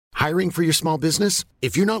Hiring for your small business?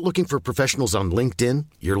 If you're not looking for professionals on LinkedIn,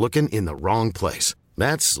 you're looking in the wrong place.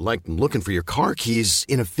 That's like looking for your car keys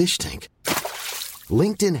in a fish tank.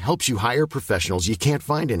 LinkedIn helps you hire professionals you can't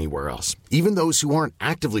find anywhere else, even those who aren't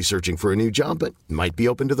actively searching for a new job but might be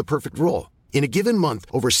open to the perfect role. In a given month,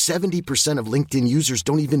 over 70% of LinkedIn users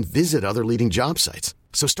don't even visit other leading job sites.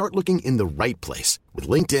 So start looking in the right place. With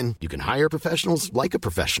LinkedIn, you can hire professionals like a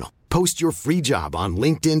professional. Post your free job on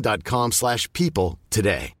linkedin.com/people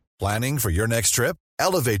today. Planning for your next trip?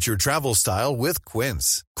 Elevate your travel style with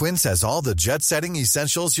Quince. Quince has all the jet-setting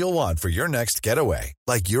essentials you'll want for your next getaway,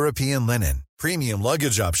 like European linen, premium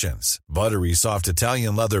luggage options, buttery soft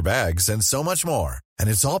Italian leather bags, and so much more. And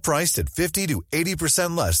it's all priced at 50 to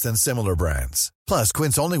 80% less than similar brands. Plus,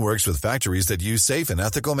 Quince only works with factories that use safe and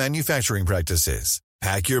ethical manufacturing practices.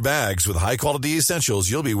 Pack your bags with high-quality essentials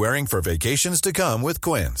you'll be wearing for vacations to come with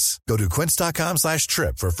Quince. Go to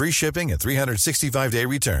quince.com/trip for free shipping and 365-day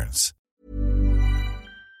returns.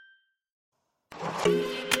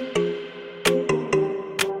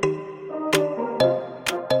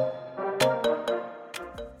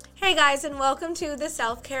 Hey guys, and welcome to the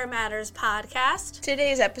Self-Care Matters podcast.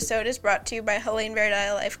 Today's episode is brought to you by Helene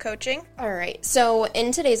Verdile Life Coaching. All right, so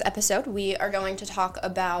in today's episode, we are going to talk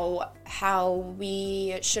about how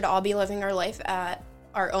we should all be living our life at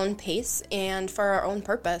our own pace and for our own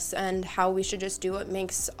purpose, and how we should just do what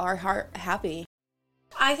makes our heart happy.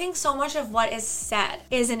 I think so much of what is said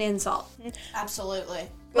is an insult. Absolutely.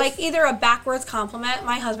 Like either a backwards compliment.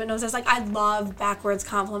 My husband knows this. Like, I love backwards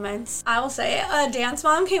compliments. I will say a dance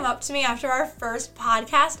mom came up to me after our first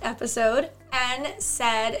podcast episode and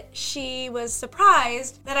said she was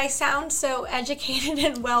surprised that I sound so educated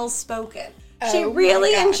and well-spoken. She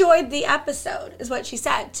really enjoyed the episode, is what she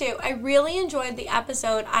said, too. I really enjoyed the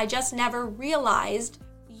episode. I just never realized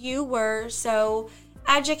you were so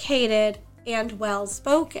educated and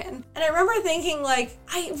well-spoken. And I remember thinking, like,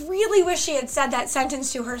 I really wish she had said that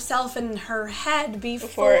sentence to herself in her head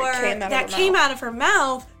before it came out of her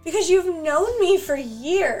mouth, because you've known me for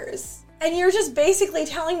years. And you're just basically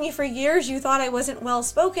telling me for years you thought I wasn't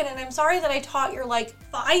well-spoken, and I'm sorry that I taught your,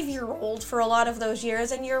 5-year-old for a lot of those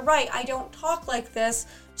years, and you're right, I don't talk like this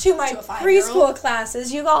to my preschool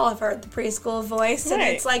classes. You all have heard the preschool voice, and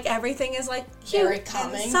it's like everything is like cute very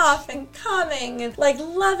calming and soft and calming and like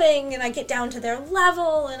loving, and I get down to their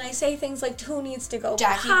level and I say things like who needs to go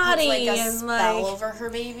Jackie potty, puts a and spell over her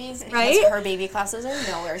babies, right? Because her baby classes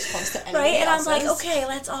are nowhere close to anything right? And else's. I'm like, okay,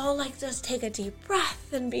 let's all just take a deep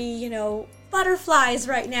breath and be, butterflies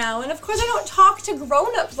right now. And of course I don't talk to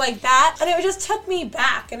grown-ups like that, and it just took me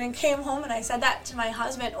back, and I came home and I said that to my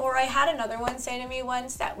husband. Or I had another one say to me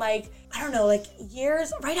once that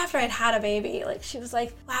years right after I'd had a baby, she was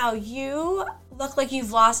like, wow, you look like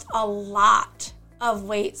you've lost a lot of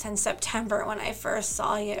weight since September when I first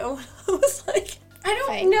saw you. I was like, I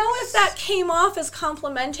don't know if that came off as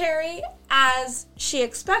complimentary as she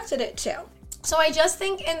expected it to. So I just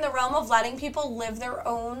think in the realm of letting people live their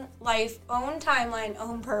own life, own timeline,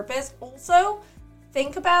 own purpose, also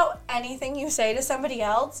think about anything you say to somebody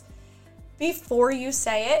else before you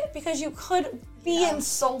say it, because you could be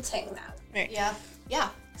insulting them. Right. Yeah.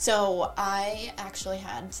 So I actually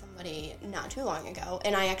had somebody not too long ago,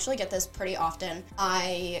 and I actually get this pretty often.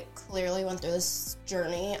 I clearly went through this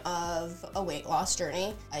journey of a weight loss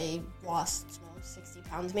journey. I lost 60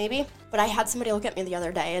 pounds maybe. But I had somebody look at me the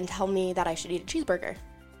other day and tell me that I should eat a cheeseburger.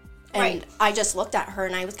 And I just looked at her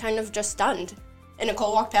and I was kind of just stunned. And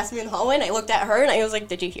Nicole walked past me in the hallway and I looked at her and I was like,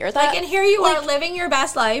 did you hear that? And here you are living your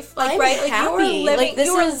best life. I'm happy.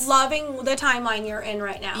 You are loving the timeline you're in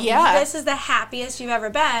right now. Yeah. This is the happiest you've ever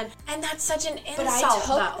been. And that's such an insult,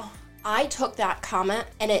 though. I took that comment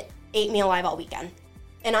and it ate me alive all weekend.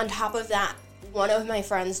 And on top of that, one of my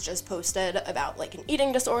friends just posted about an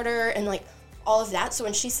eating disorder and all of that. So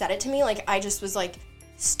when she said it to me, I just was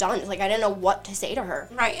stunned. I didn't know what to say to her.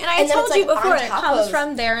 Right. And I told you before, it comes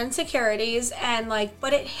from their insecurities and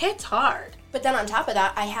but it hits hard. But then on top of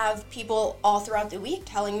that, I have people all throughout the week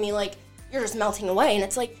telling me you're just melting away. And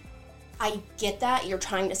it's I get that you're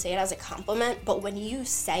trying to say it as a compliment, but when you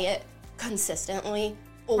say it consistently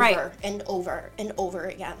over and over and over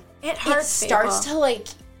again, it hurts. It starts to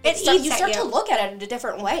you start to look at it in a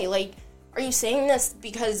different way. Are you saying this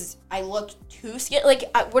because I look too skinny?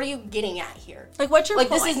 What are you getting at here? What's your point?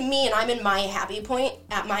 This is me, and I'm in my happy point,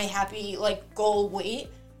 at my happy, goal weight.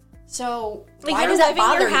 So, why does that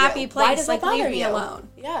bother you? Your happy place. Why does that bother leave me you? alone.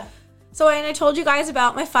 Yeah. So, and I told you guys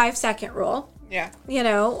about my 5-second rule. Yeah.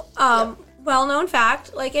 Well-known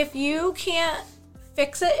fact. If you can't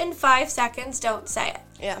fix it in 5 seconds, don't say it.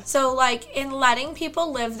 Yeah. So, in letting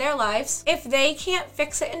people live their lives, if they can't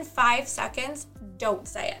fix it in 5 seconds, don't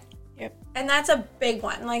say it. Yep. And that's a big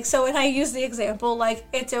one. Like, so when I use the example, like,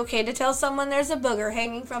 it's okay to tell someone there's a booger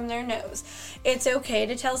hanging from their nose. It's okay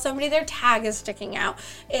to tell somebody their tag is sticking out.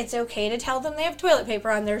 It's okay to tell them they have toilet paper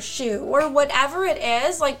on their shoe, or whatever it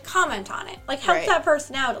is, like, comment on it. Like, help that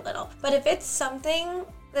person out a little. But if it's something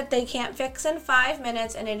that they can't fix in 5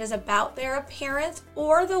 minutes and it is about their appearance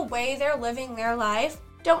or the way they're living their life,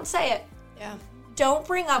 don't say it. Yeah. Don't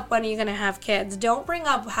bring up when are you going to have kids. Don't bring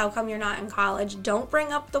up how come you're not in college. Don't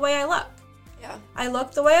bring up the way I look. Yeah. I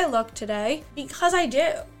look the way I look today because I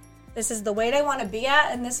do. This is the weight I want to be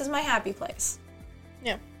at, and this is my happy place.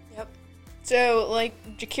 Yeah. Yep. So, like,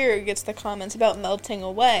 Jakira gets the comments about melting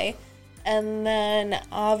away, and then,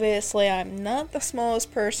 obviously, I'm not the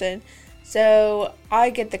smallest person, so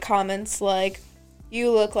I get the comments like,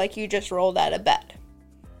 you look like you just rolled out of bed.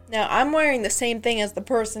 Now, I'm wearing the same thing as the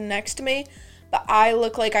person next to me, but I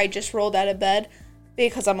look like I just rolled out of bed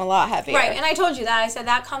because I'm a lot heavier. Right, and I told you that. I said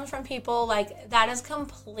that comes from people, like, that is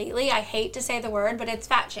completely, I hate to say the word, but it's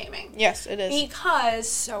fat shaming. Yes, it is. Because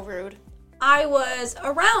So rude. I was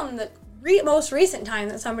around the most recent time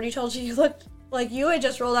that somebody told you looked like you had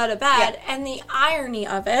just rolled out of bed, and the irony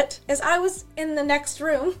of it is I was in the next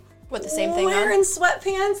room With the same thing on. wearing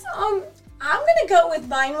sweatpants. I'm gonna go with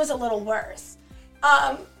mine was a little worse.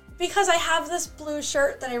 Because I have this blue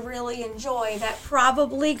shirt that I really enjoy that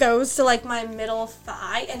probably goes to like my middle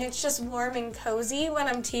thigh, and it's just warm and cozy when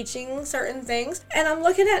I'm teaching certain things. And I'm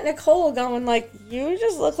looking at Nicole going like, you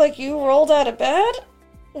just look like you rolled out of bed?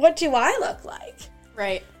 What do I look like?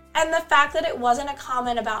 Right. And the fact that it wasn't a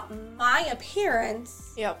comment about my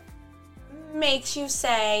appearance Yep. makes you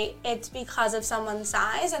say it's because of someone's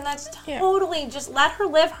size, and that's Yeah. totally just let her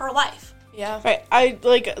live her life. Yeah. Right, I,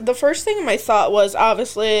 like, the first thing in my thought was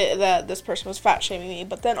obviously that this person was fat shaming me,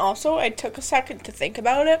 but then also I took a second to think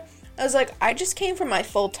about it. I was like, I just came from my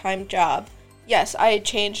full-time job. Yes, I had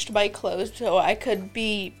changed my clothes so I could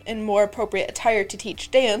be in more appropriate attire to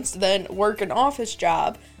teach dance than work an office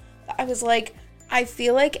job. But I was like, I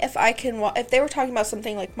feel like if I can if they were talking about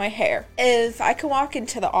something like my hair, if I can walk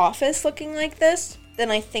into the office looking like this, then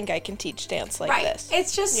I think I can teach dance like this.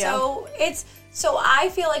 It's just so I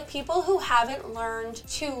feel like people who haven't learned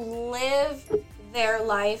to live their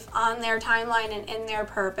life on their timeline and in their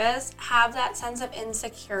purpose have that sense of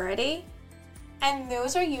insecurity. And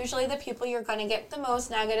those are usually the people you're going to get the most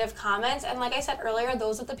negative comments. And like I said earlier,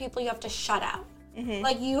 those are the people you have to shut out. Mm-hmm.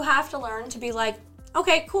 Like, you have to learn to be like,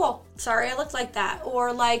 okay, cool. Sorry I looked like that.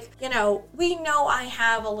 Or like, you know, we know I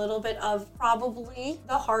have a little bit of probably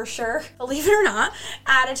the harsher, believe it or not,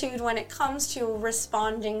 attitude when it comes to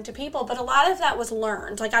responding to people. But a lot of that was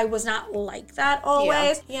learned. Like, I was not like that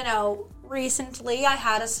always. You know, recently I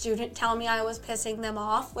had a student tell me I was pissing them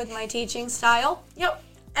off with my teaching style. Yep.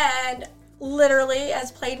 And literally,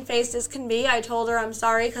 as plain-faced as can be, I told her I'm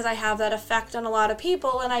sorry because I have that effect on a lot of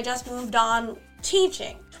people, and I just moved on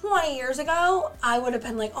teaching. 20 years ago, I would have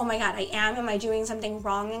been like, oh my God, am I doing something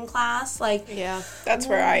wrong in class? Like, Yeah. That's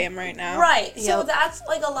where I am right now. right. So Yep. that's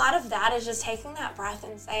like a lot of that is just taking that breath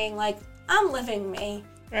and saying like, I'm living me.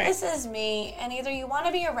 Right. This is me, and either you want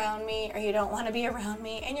to be around me or you don't want to be around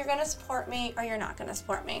me, and you're going to support me or you're not going to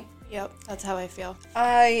support me. Yep. That's how I feel.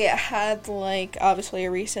 I had, like, obviously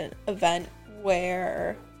a recent event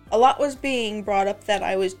where a lot was being brought up that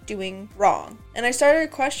I was doing wrong. And I started to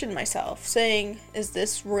question myself, saying, is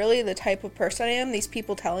this really the type of person I am? These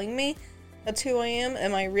people telling me that's who I am?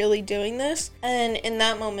 Am I really doing this? And in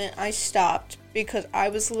that moment, I stopped because I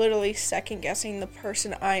was literally second-guessing the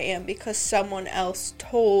person I am because someone else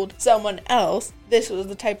told someone else this was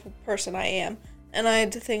the type of person I am. And I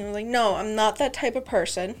had to think, like, no, I'm not that type of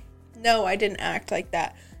person. No, I didn't act like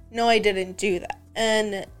that. No, I didn't do that.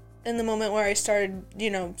 And in the moment where I started,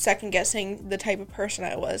 second-guessing the type of person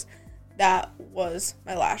I was, that was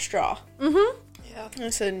my last straw. Mm-hmm. Yeah. I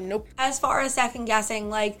said, nope. As far as second guessing,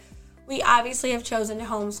 like, we obviously have chosen to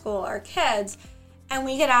homeschool our kids, and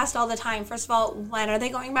we get asked all the time, first of all, when are they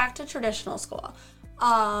going back to traditional school?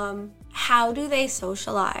 How do they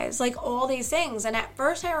socialize? Like, all these things. And at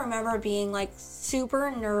first I remember being like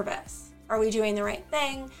super nervous. Are we doing the right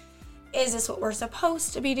thing? Is this what we're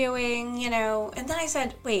supposed to be doing? And then I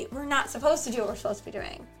said, wait, we're not supposed to do what we're supposed to be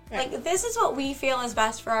doing. Right. Like, this is what we feel is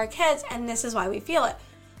best for our kids, and this is why we feel it.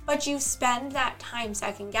 But you spend that time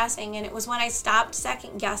second guessing, and it was when I stopped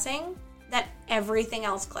second guessing that everything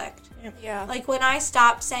else clicked. Yeah. Like, when I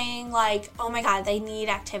stopped saying, like, oh my God, they need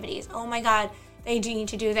activities. Oh my God, they do need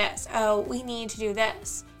to do this. Oh, we need to do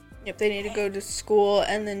this. Yep, they need to go to school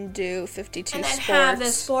and then do 52 And then sports. have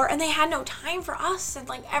this sport. And they had no time for us and,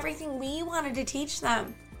 like, everything we wanted to teach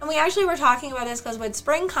them. And we actually were talking about this because with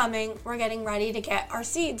spring coming, we're getting ready to get our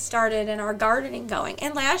seeds started and our gardening going.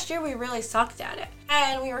 And last year we really sucked at it.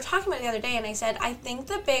 And we were talking about it the other day, and I said, I think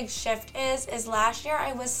the big shift is last year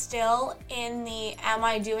I was still in the am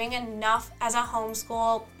I doing enough as a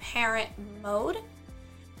homeschool parent mode?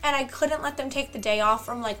 And I couldn't let them take the day off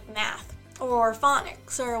from like math or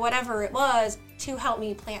phonics or whatever it was to help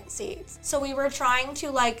me plant seeds. So we were trying to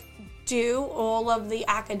like do all of the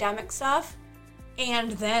academic stuff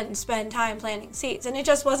and then spend time planting seeds. And it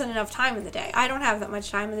just wasn't enough time in the day. I don't have that much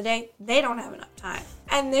time in the day. They don't have enough time.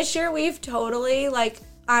 And this year we've totally, like,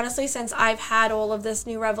 honestly, since I've had all of this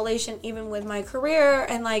new revelation, even with my career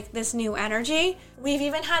and like this new energy, we've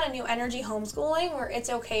even had a new energy homeschooling where it's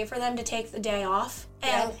okay for them to take the day off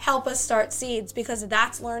and help us start seeds, because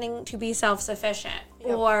that's learning to be self-sufficient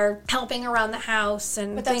or helping around the house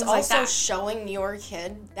and But things that's like that. also showing your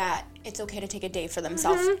kid that it's okay to take a day for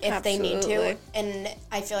themselves if they need to. And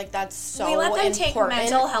I feel like that's so we let them important. take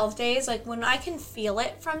mental health days, like when I can feel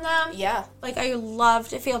it from them. Yeah. Like I love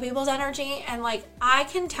to feel people's energy, and like I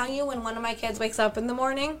can tell you when one of my kids wakes up in the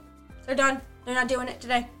morning, they're done. They're not doing it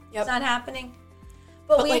today. Yep. It's not happening.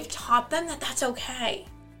 But we've like, taught them that that's okay.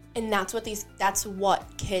 And that's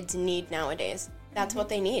what kids need nowadays. That's what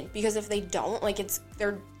they need, because if they don't, like,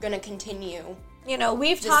 they're gonna continue. You know,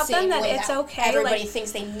 we've the taught them same that way it's okay. Everybody like,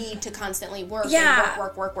 thinks they need to constantly work. Yeah.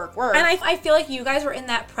 And work. And I feel like you guys were in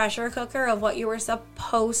that pressure cooker of what you were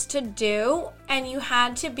supposed to do, and you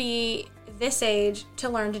had to be this age to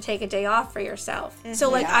learn to take a day off for yourself. So,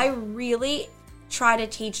 like, I really try to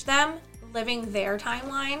teach them living their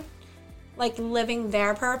timeline, like living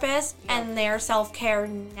their purpose and their self-care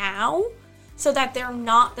now, so that they're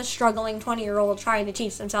not the struggling 20-year-old trying to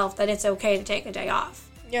teach themselves that it's okay to take a day off.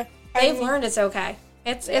 Yeah. They've learned it's okay.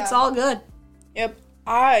 It's all good. Yep.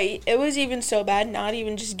 It was even so bad, not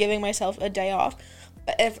even just giving myself a day off,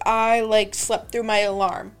 but if I, like, slept through my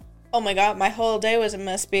alarm, oh my god, my whole day was a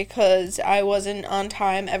mess because I wasn't on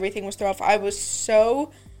time, everything was thrown off. I was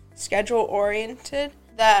so schedule-oriented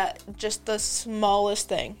that just the smallest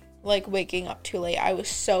thing, like waking up too late, I was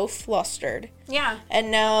so flustered. Yeah.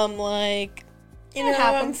 And now I'm like, you know,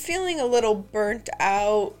 I'm feeling a little burnt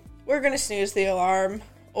out. We're going to snooze the alarm.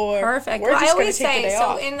 Or Perfect. we're Well, I just going always to take the say, day so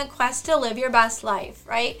off. in the quest to live your best life,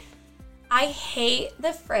 right? I hate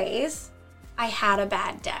the phrase, I had a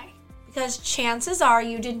bad day. Because chances are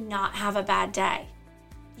you did not have a bad day.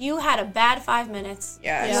 You had a bad 5 minutes.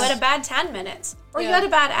 Yes. You had a bad 10 minutes. Or you had a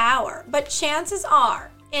bad hour. But chances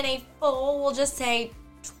are, in a full, we'll just say,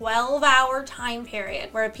 12-hour time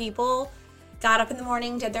period where people got up in the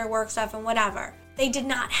morning, did their work stuff and whatever, they did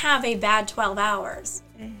not have a bad 12 hours.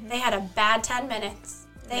 Mm-hmm. They had a bad 10 minutes.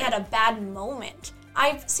 They had a bad moment.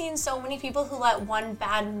 I've seen so many people who let one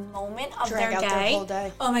bad moment of Drag out their whole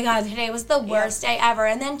day. Oh my god, today was the worst day ever.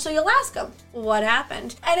 And then so you'll ask them, what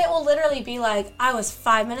happened? And it will literally be like, I was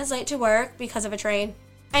 5 minutes late to work because of a train.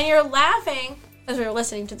 And you're laughing, as we were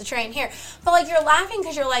listening to the train here, but like you're laughing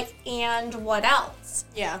because you're like, and what else?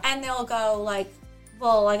 Yeah. And they'll go like,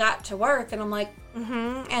 well, I got to work, and I'm like,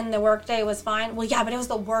 and the work day was fine. Well, yeah, but it was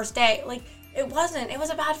the worst day. Like, it wasn't. It was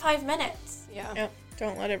a bad 5 minutes. Yeah. Yep.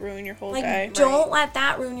 Don't let it ruin your whole Like, day. don't let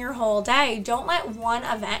that ruin your whole day. Don't let one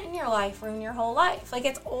event in your life ruin your whole life. Like,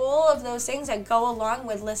 it's all of those things that go along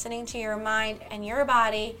with listening to your mind and your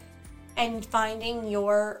body and finding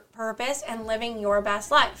your purpose and living your best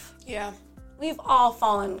life. Yeah. We've all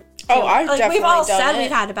fallen. Oh, I've definitely we've all done said it.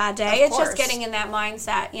 we've had a bad day. Of It's just course. getting in that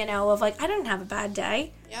mindset, you know, of like, I didn't have a bad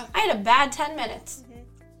day. Yeah. I had a bad 10 minutes.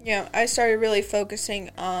 Yeah, I started really focusing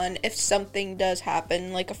on if something does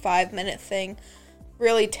happen, like a 5-minute thing,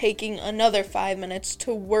 really taking another 5 minutes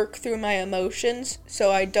to work through my emotions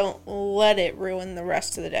so I don't let it ruin the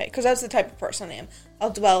rest of the day. Because that's the type of person I am. I'll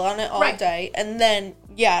dwell on it all day, and then,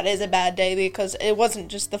 yeah, it is a bad day because it wasn't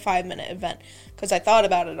just the 5-minute event, because I thought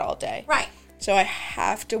about it all day. Right. So I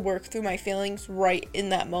have to work through my feelings right in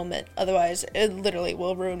that moment. Otherwise, it literally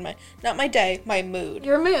will ruin not my day, my mood.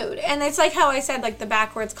 Your mood. And it's like how I said, like, the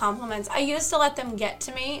backwards compliments. I used to let them get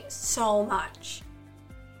to me so much.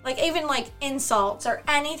 Like, even, like, insults or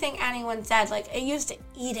anything anyone said, like, it used to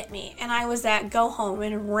eat at me. And I was that go home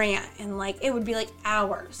and rant. And, like, it would be, like,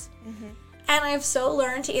 hours. Mm-hmm. And I've so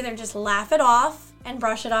learned to either just laugh it off and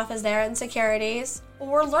brush it off as their insecurities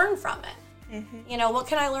or learn from it. Mm-hmm. You know, what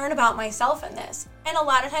can I learn about myself in this? And a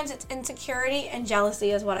lot of times it's insecurity and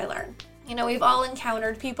jealousy is what I learned. You know, we've all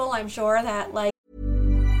encountered people, I'm sure, that, like...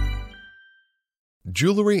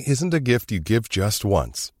 Jewelry isn't a gift you give just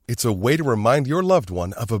once. It's a way to remind your loved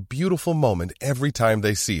one of a beautiful moment every time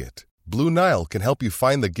they see it. Blue Nile can help you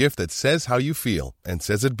find the gift that says how you feel and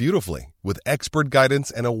says it beautifully, with expert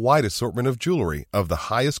guidance and a wide assortment of jewelry of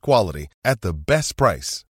the highest quality at the best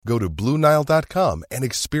price. Go to BlueNile.com and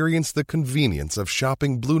experience the convenience of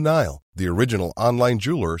shopping Blue Nile, the original online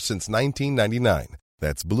jeweler since 1999.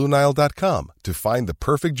 That's BlueNile.com to find the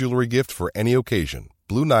perfect jewelry gift for any occasion.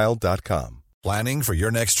 BlueNile.com. Planning for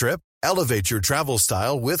your next trip? Elevate your travel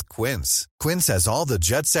style with Quince. Quince has all the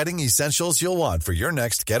jet-setting essentials you'll want for your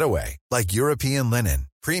next getaway, like European linen,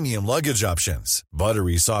 premium luggage options,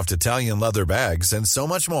 buttery soft Italian leather bags, and so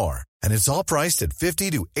much more. And it's all priced at 50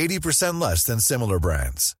 to 80% less than similar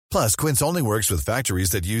brands. Plus, Quince only works with factories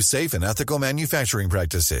that use safe and ethical manufacturing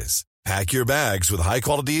practices. Pack your bags with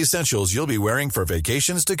high-quality essentials you'll be wearing for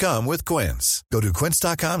vacations to come with Quince. Go to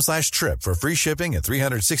quince.com/trip for free shipping and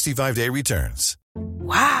 365-day returns.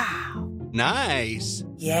 Wow. Nice.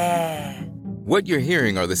 Yeah. What you're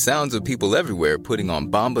hearing are the sounds of people everywhere putting on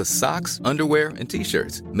Bombas socks, underwear, and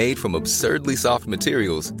T-shirts made from absurdly soft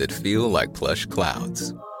materials that feel like plush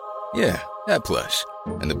clouds. Yeah, that plush.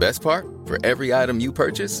 And the best part? For every item you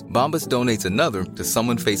purchase, Bombas donates another to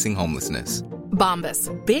someone facing homelessness. Bombas.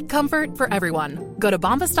 Big comfort for everyone. Go to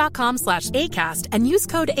bombas.com/ACAST and use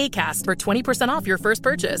code ACAST for 20% off your first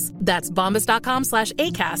purchase. That's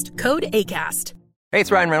bombas.com/ACAST. Code ACAST. Hey, it's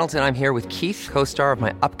Ryan Reynolds, and I'm here with Keith, co-star of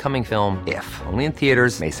my upcoming film, If, only in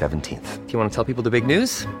theaters May 17th. Do you want to tell people the big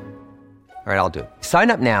news? All right, I'll do it. Sign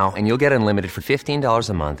up now and you'll get unlimited for $15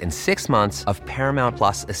 a month and 6 months of Paramount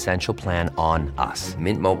Plus Essential Plan on us.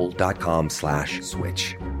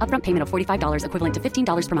 MintMobile.com/switch. Upfront payment of $45 equivalent to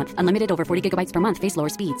 $15 per month. Unlimited over 40 gigabytes per month. Face lower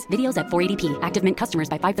speeds. Videos at 480p. Active Mint customers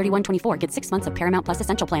by 531.24 get 6 months of Paramount Plus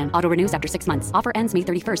Essential Plan. Auto renews after 6 months. Offer ends May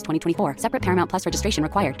 31st, 2024. Separate Paramount Plus registration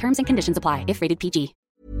required. Terms and conditions apply if rated PG.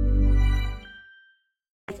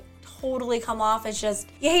 Totally come off as just,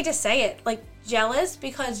 you hate to say it, like jealous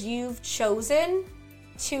because you've chosen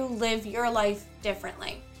to live your life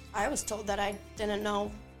differently. I was told that I didn't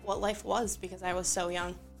know what life was because I was so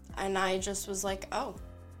young. And I just was like, oh.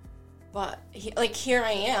 But here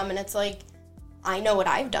I am, and it's like, I know what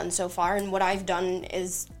I've done so far, and what I've done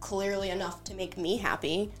is clearly enough to make me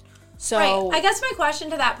happy. So right. I guess my question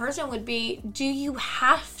to that person would be, do you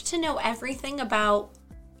have to know everything about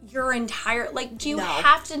your entire, do you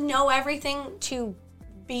have to know everything to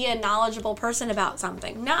be a knowledgeable person about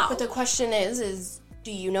something? No. But the question is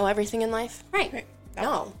do you know everything in life? Right.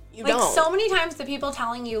 No, you don't. So many times the people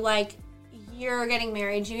telling you, you're getting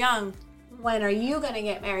married too young. When are you going to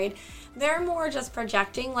get married? They're more just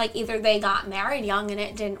projecting, either they got married young and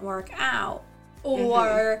it didn't work out,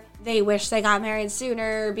 or they wish they got married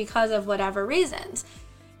sooner because of whatever reasons.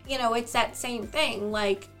 It's that same thing.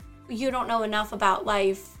 You don't know enough about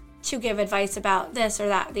life to give advice about this or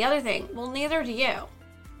that, the other thing. Well, neither do you.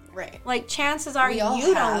 Right. Chances are you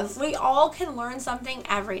don't. We all can learn something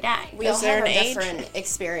every day. We all have a different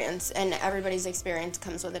experience, and everybody's experience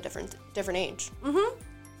comes with a different age. Mm-hmm.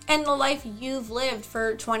 And the life you've lived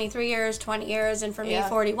for 23 years, 20 years, and for me,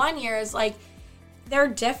 41 years, they're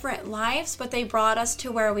different lives, but they brought us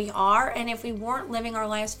to where we are. And if we weren't living our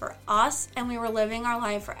lives for us, and we were living our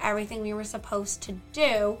life for everything we were supposed to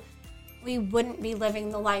do, we wouldn't be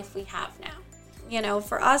living the life we have now.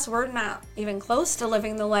 For us, we're not even close to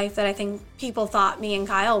living the life that I think people thought me and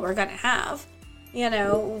Kyle were going to have.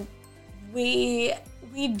 We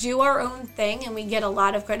do our own thing, and we get a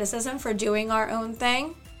lot of criticism for doing our own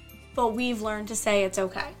thing, but we've learned to say it's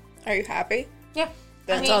okay. Are you happy? Yeah.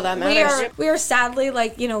 That's all that matters. We are sadly,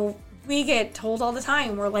 we get told all the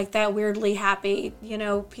time we're that weirdly happy,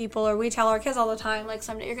 people, or we tell our kids all the time,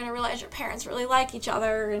 someday you're going to realize your parents really like each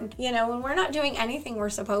other, and, when we're not doing anything we're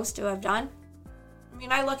supposed to have done.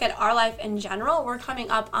 I look at our life in general. We're coming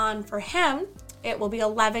up on, for him, it will be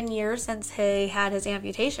 11 years since he had his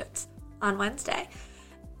amputations on Wednesday.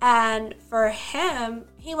 And for him,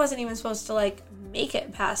 he wasn't even supposed to, make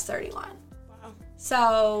it past 31. Wow.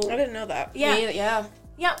 So I didn't know that. Yeah. Yeah.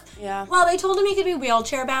 Yep. Yeah. Well, they told him he could be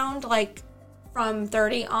wheelchair bound, from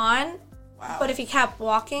 30 on. Wow. But if he kept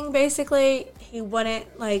walking, basically, he wouldn't,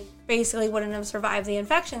 wouldn't have survived the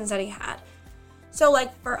infections that he had. So,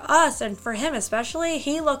 for us, and for him especially,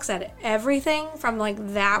 he looks at everything from,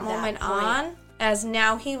 that moment on, as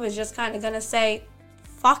now he was just kind of going to say,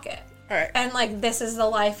 fuck it. Right. And, this is the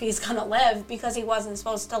life he's going to live, because he wasn't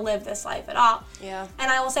supposed to live this life at all. Yeah.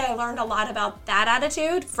 And I will say I learned a lot about that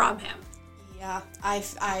attitude from him. Yeah.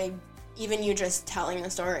 I even you just telling the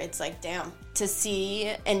story, it's damn. To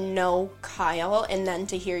see and know Kyle, and then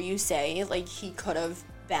to hear you say, he could have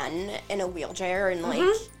been in a wheelchair and,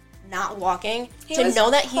 not walking, He to was know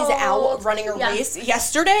that he's out cold. running a Yeah. race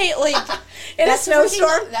yesterday, like, In a that's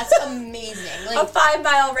snowstorm. That's amazing. Like, A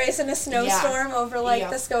 5-mile race in a snowstorm over, like,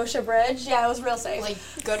 the Scotia Bridge. Yeah, it was real safe. like,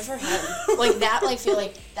 good for him. Like, that, like, feel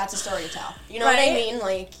like that's a story to tell. You know what I Right? mean?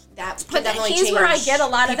 Like, that But definitely he's where I get a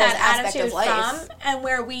lot of people's that aspect attitude of life. from, and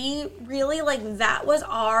where we really, like, that was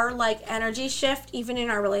our, like, energy shift, even in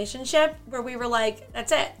our relationship, where we were like,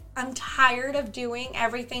 that's it. I'm tired of doing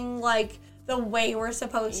everything, like, the way we're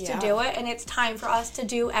supposed to do it, and it's time for us to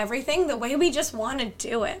do everything the way we just want to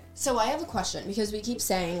do it. So I have a question, because we keep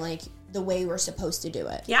saying, like, the way we're supposed to do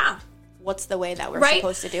it. Yeah. What's the way that we're Right.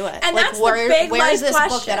 supposed to do it? And like, that's the big where is life this book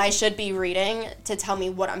question. that I should be reading to tell me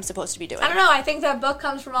what I'm supposed to be doing? I don't know. I think that book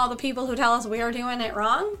comes from all the people who tell us we are doing it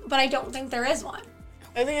wrong, but I don't think there is one.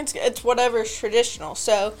 I think it's whatever's traditional.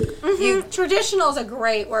 So Traditional is a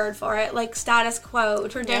great word for it, like status quo,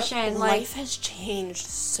 tradition. Like, life has changed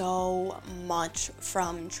so much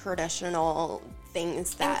from traditional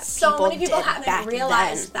things that and so many people did haven't back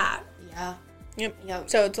realized then. that. Yeah. Yep.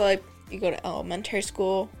 So it's like you go to elementary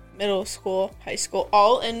school, middle school, high school,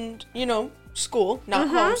 all in, school, not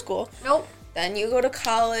homeschool. Nope. Then you go to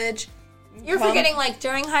college. You're forgetting, like,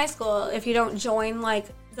 during high school, if you don't join, like,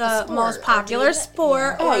 the sport, most popular or do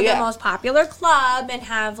sport Oh, or yeah. the most popular club and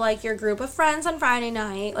have, like, your group of friends on Friday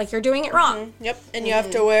night, like, you're doing it wrong. Yep. And you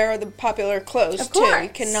have to wear the popular clothes, Of too. You course.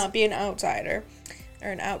 cannot be an outsider or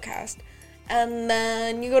an outcast. And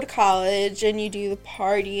then you go to college and you do the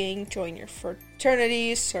partying, join your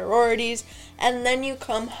fraternities, sororities, and then you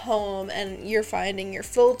come home and you're finding your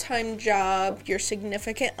full-time job, your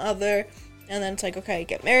significant other, and then it's like, okay,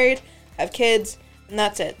 get married, have kids, and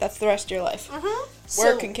that's it. That's the rest of your life.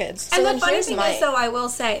 Work and kids. And then the funny here's thing is, though, I will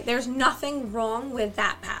say, there's nothing wrong with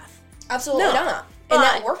that path. Absolutely No. not. But And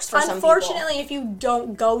that works for some people. unfortunately, if you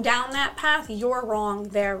don't go down that path, you're wrong,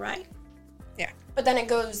 they're right. Yeah. But then it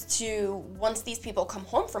goes to, once these people come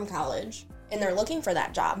home from college and they're looking for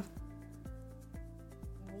that job,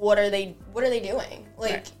 what are they doing?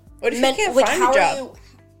 Like, Right. What if you can't find a job?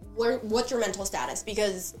 What's your mental status?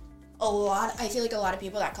 Because I feel like a lot of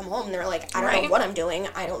people that come home and they're like, I don't Right. know what I'm doing.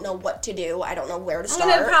 I don't know what to do. I don't know where to I'm start.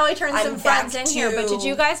 gonna probably turn I'm some friends back in here, but to- did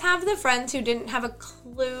you guys have the friends who didn't have a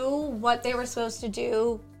clue what they were supposed to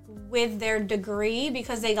do with their degree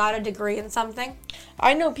because they got a degree in something?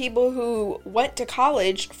 I know people who went to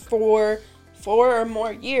college for 4 or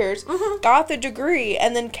more years, got the degree,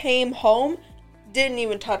 and then came home, didn't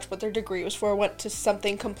even touch what their degree was for, went to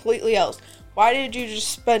something completely else. Why did you just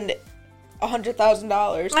spend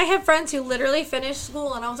 $100,000? I have friends who literally finished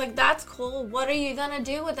school, and I was like, that's cool. What are you gonna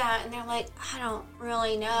do with that? And they're like, I don't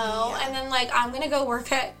really know. And then, like, I'm gonna go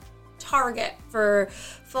work at Target for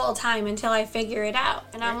full time until I figure it out.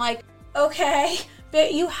 And I'm like, okay,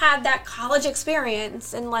 but you had that college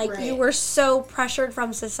experience, and, like, you Right. were so pressured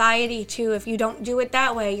from society to, if you don't do it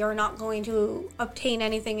that way, you're not going to obtain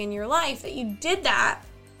anything in your life, that you did that,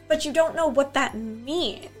 but you don't know what that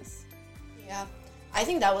means. Yeah. I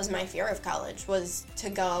think that was my fear of college, was to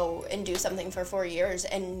go and do something for 4 years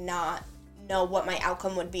and not know what my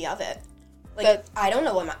outcome would be of it. Like, I don't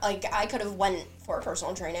know what I could have went for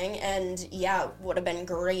personal training and yeah, would have been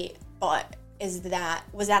great, but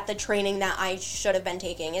was that the training that I should have been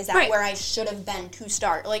taking? Is that Right. where I should have been to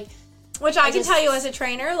start? Like, Which I can tell you as a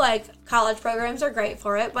trainer, like, college programs are great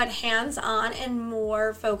for it, but hands-on and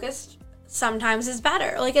more focused sometimes is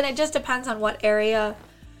better. Like, and it just depends on what area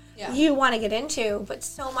you want to get into, but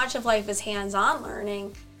so much of life is hands-on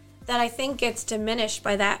learning that I think gets diminished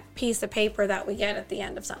by that piece of paper that we get at the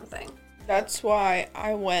end of something. That's why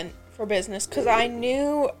I went for business, because I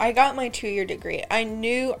knew I got my 2-year degree. I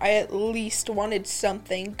knew I at least wanted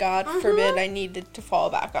something. God forbid I needed to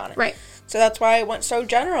fall back on it. Right. So that's why I went so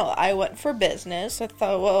general. I went for business. I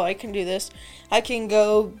thought, well, I can do this. I can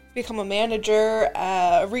go become a manager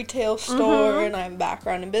at a retail store, and I have a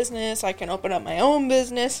background in business. I can open up my own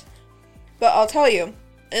business. But I'll tell you,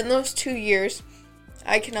 in those 2 years,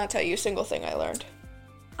 I cannot tell you a single thing I learned.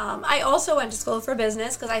 I also went to school for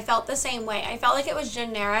business because I felt the same way. I felt like it was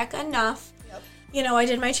generic enough. Yep. You know, I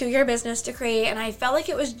did my 2-year business degree, and I felt like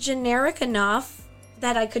it was generic enough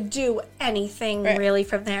that I could do anything really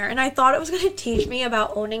from there. And I thought it was going to teach me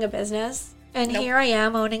about owning a business. And here I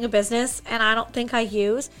am owning a business, and I don't think I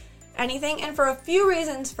use anything. And for a few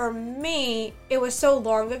reasons, for me, it was so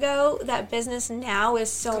long ago that business now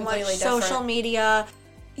is so Completely much different. social media.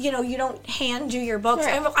 You know, you don't hand do your books.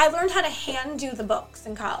 Right. I learned how to hand do the books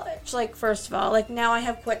in college. Like, first of all, like, now I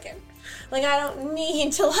have Quicken. Like, I don't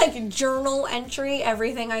need to, like, journal entry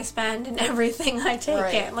everything I spend and everything I take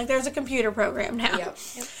Right. in. Like, there's a computer program now. Yep.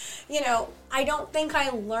 You know, I don't think I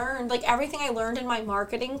learned, like, everything I learned in my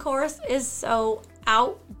marketing course is so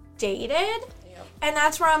dated. And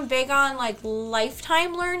that's where I'm big on, like,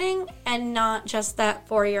 lifetime learning and not just that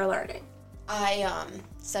 4-year learning. I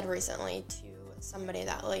said recently to somebody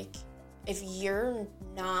that, like, if you're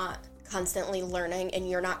not constantly learning and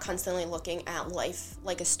you're not constantly looking at life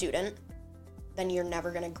like a student, then you're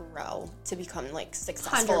never going to grow to become, like,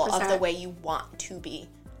 successful 100%. of the way you want to be.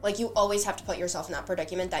 Like, you always have to put yourself in that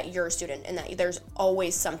predicament that you're a student and that there's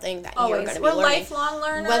always something that you're going to be learning. We're lifelong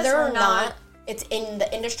learners. Whether or not it's in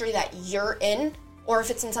the industry that you're in, or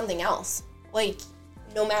if it's in something else. Like,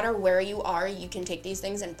 no matter where you are, you can take these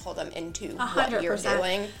things and pull them into 100%. what you're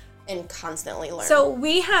doing and constantly learn. So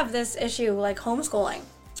we have this issue, like homeschooling.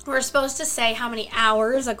 We're supposed to say how many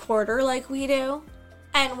hours a quarter like we do.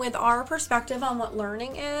 And with our perspective on what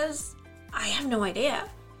learning is, I have no idea.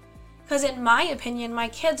 Because in my opinion, my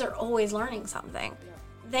kids are always learning something.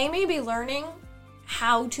 They may be learning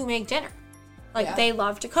how to make dinner. Like, they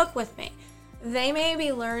love to cook with me. They may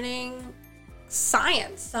be learning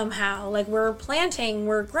science somehow. Like, we're planting,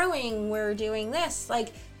 we're growing, we're doing this.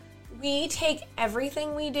 Like, we take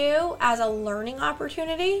everything we do as a learning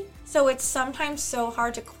opportunity. So it's sometimes so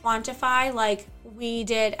hard to quantify, like, we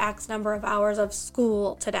did X number of hours of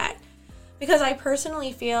school today. Because I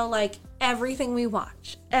personally feel like everything we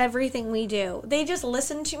watch, everything we do, they just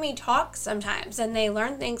listen to me talk sometimes and they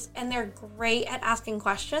learn things and they're great at asking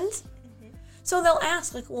questions. So they'll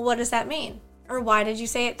ask, like, well, what does that mean? Or why did you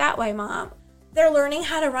say it that way, Mom? They're learning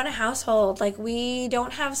how to run a household. Like, we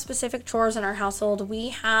don't have specific chores in our household.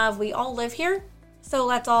 We all live here, so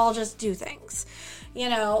let's all just do things, you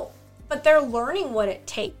know? But they're learning what it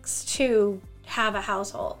takes to have a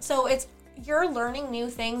household. So you're learning new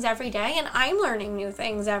things every day, and I'm learning new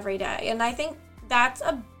things every day. And I think that's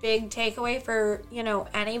a big takeaway for, you know,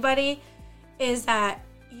 anybody, is that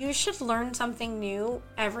you should learn something new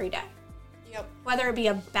every day. Yep. Whether it be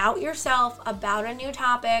about yourself, about a new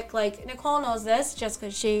topic. Like, Nicole knows this just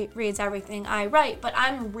because she reads everything I write, but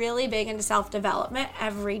I'm really big into self-development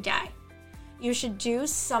every day. You should do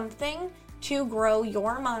something to grow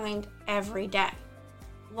your mind every day.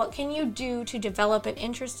 What can you do to develop an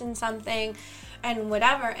interest in something and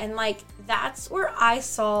whatever? And, like, that's where I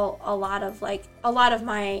saw a lot of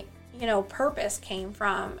my, you know, purpose came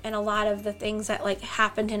from, and a lot of the things that, like,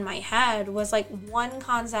 happened in my head was, like, one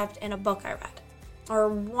concept in a book I read, or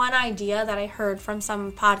one idea that I heard from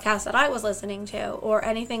some podcast that I was listening to, or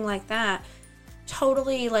anything like that,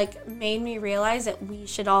 totally, like, made me realize that we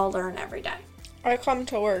should all learn every day. I come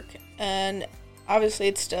to work, and obviously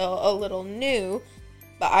it's still a little new,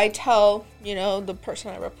 but I tell, you know, the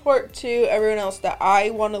person I report to, everyone else, that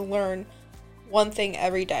I want to learn one thing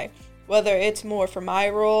every day. Whether it's more for my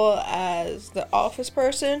role as the office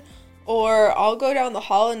person, or I'll go down the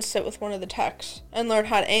hall and sit with one of the techs and learn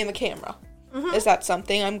how to aim a camera. Mm-hmm. Is that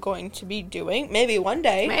something I'm going to be doing? Maybe one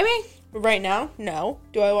day. Maybe. But right now, no.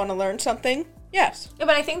 Do I want to learn something? Yes. Yeah,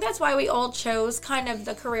 but I think that's why we all chose kind of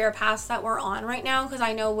the career paths that we're on right now, because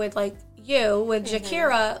I know with, like, you, with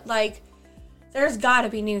Jakira, like, there's got to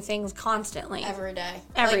be new things constantly. Every day.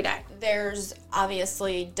 Every day. There's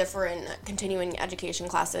obviously different continuing education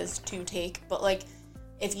classes to take, but, like,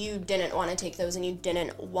 if you didn't want to take those and you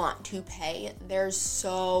didn't want to pay, there's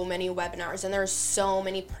so many webinars and there's so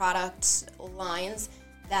many product lines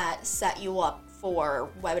that set you up for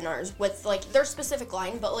webinars with, like, their specific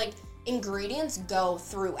line, but, like, ingredients go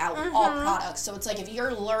throughout all products. So it's like, if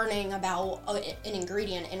you're learning about an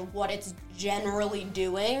ingredient and what it's generally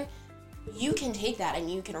doing, you can take that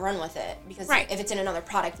and you can run with it, because if it's in another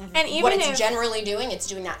product, and even what it's generally doing, it's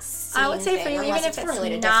doing that same I would say thing, for you, even if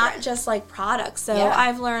it's not just like products. So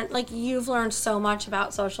I've learned, like, you've learned so much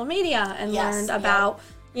about social media and learned about,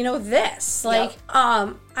 you know, this. Like,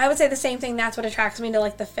 I would say the same thing. That's what attracts me to,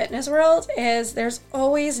 like, the fitness world, is there's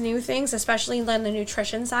always new things, especially in the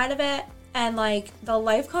nutrition side of it. And, like, the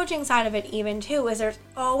life coaching side of it even too, is there's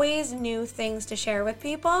always new things to share with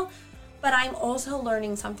people. But I'm also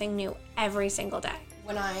learning something new every single day.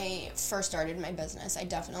 When I first started my business, I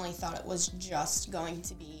definitely thought it was just going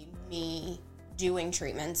to be me doing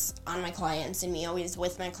treatments on my clients and me always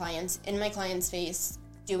with my clients, in my clients' face,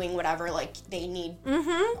 doing whatever, like, they need,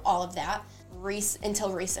 all of that.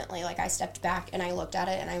 Until recently, like, I stepped back and I looked at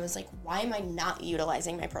it and I was like, why am I not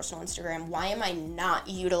utilizing my personal Instagram? Why am I not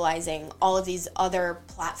utilizing all of these other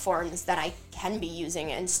platforms that I can be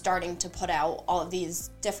using and starting to put out all of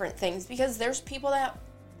these different things? Because there's people that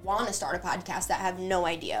want to start a podcast that have no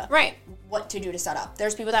idea what to do to set up.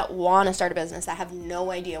 There's people that want to start a business that have no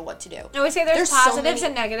idea what to do. I would say there's positives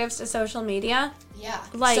and negatives to social media. Yeah.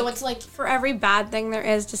 Like, so it's like, for every bad thing there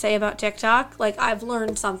is to say about TikTok, like, I've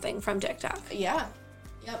learned something from TikTok. Yeah.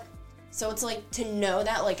 Yep. So it's like to know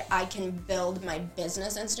that like I can build my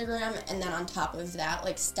business Instagram and then on top of that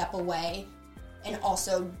like step away and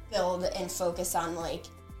also build and focus on like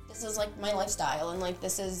this is like my lifestyle and like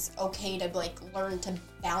this is okay to like learn to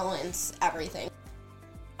balance everything.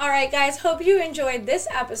 All right, guys, hope you enjoyed this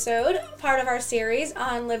episode, part of our series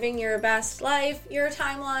on living your best life, your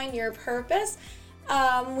timeline, your purpose.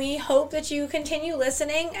 We hope that you continue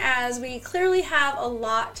listening as we clearly have a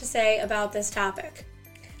lot to say about this topic.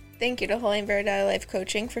 Thank you to Hummingbird Life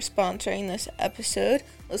Coaching for sponsoring this episode.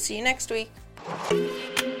 We'll see you next week.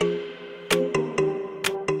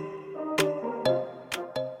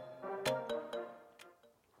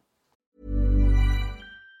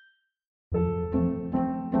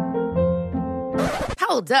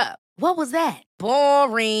 Hold up. What was that?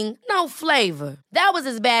 Boring. No flavor. That was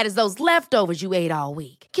as bad as those leftovers you ate all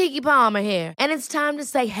week. Keke Palmer here, and it's time to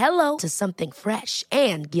say hello to something fresh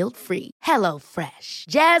and guilt-free. Hello Fresh.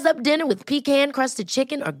 Jazz up dinner with pecan-crusted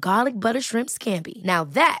chicken or garlic butter shrimp scampi. Now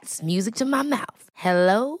that's music to my mouth.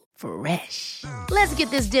 Hello Fresh. Let's get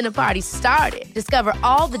this dinner party started. Discover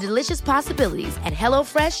all the delicious possibilities at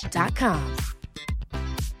HelloFresh.com.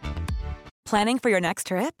 Planning for your next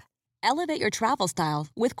trip? Elevate your travel style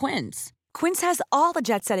with Quince. Quince has all the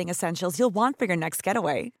jet-setting essentials you'll want for your next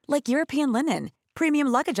getaway, like European linen, premium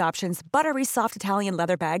luggage options, buttery soft Italian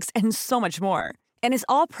leather bags, and so much more. And is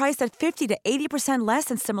all priced at 50 to 80% less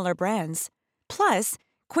than similar brands. Plus,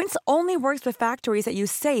 Quince only works with factories that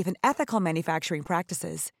use safe and ethical manufacturing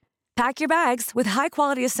practices. Pack your bags with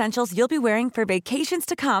high-quality essentials you'll be wearing for vacations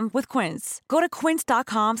to come with Quince. Go to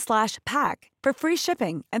quince.com/pack for free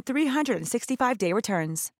shipping and 365-day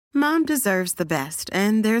returns. Mom deserves the best,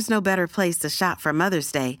 and there's no better place to shop for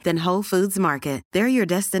Mother's Day than Whole Foods Market. They're your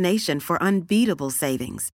destination for unbeatable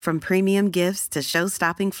savings, from premium gifts to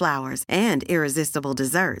show-stopping flowers and irresistible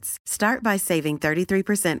desserts. Start by saving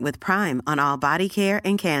 33% with Prime on all body care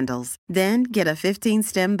and candles. Then get a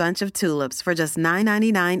 15-stem bunch of tulips for just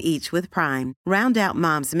 $9.99 each with Prime. Round out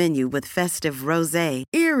Mom's menu with festive rosé,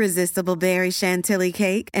 irresistible berry chantilly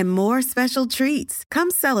cake, and more special treats.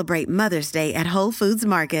 Come celebrate Mother's Day at Whole Foods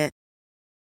Market.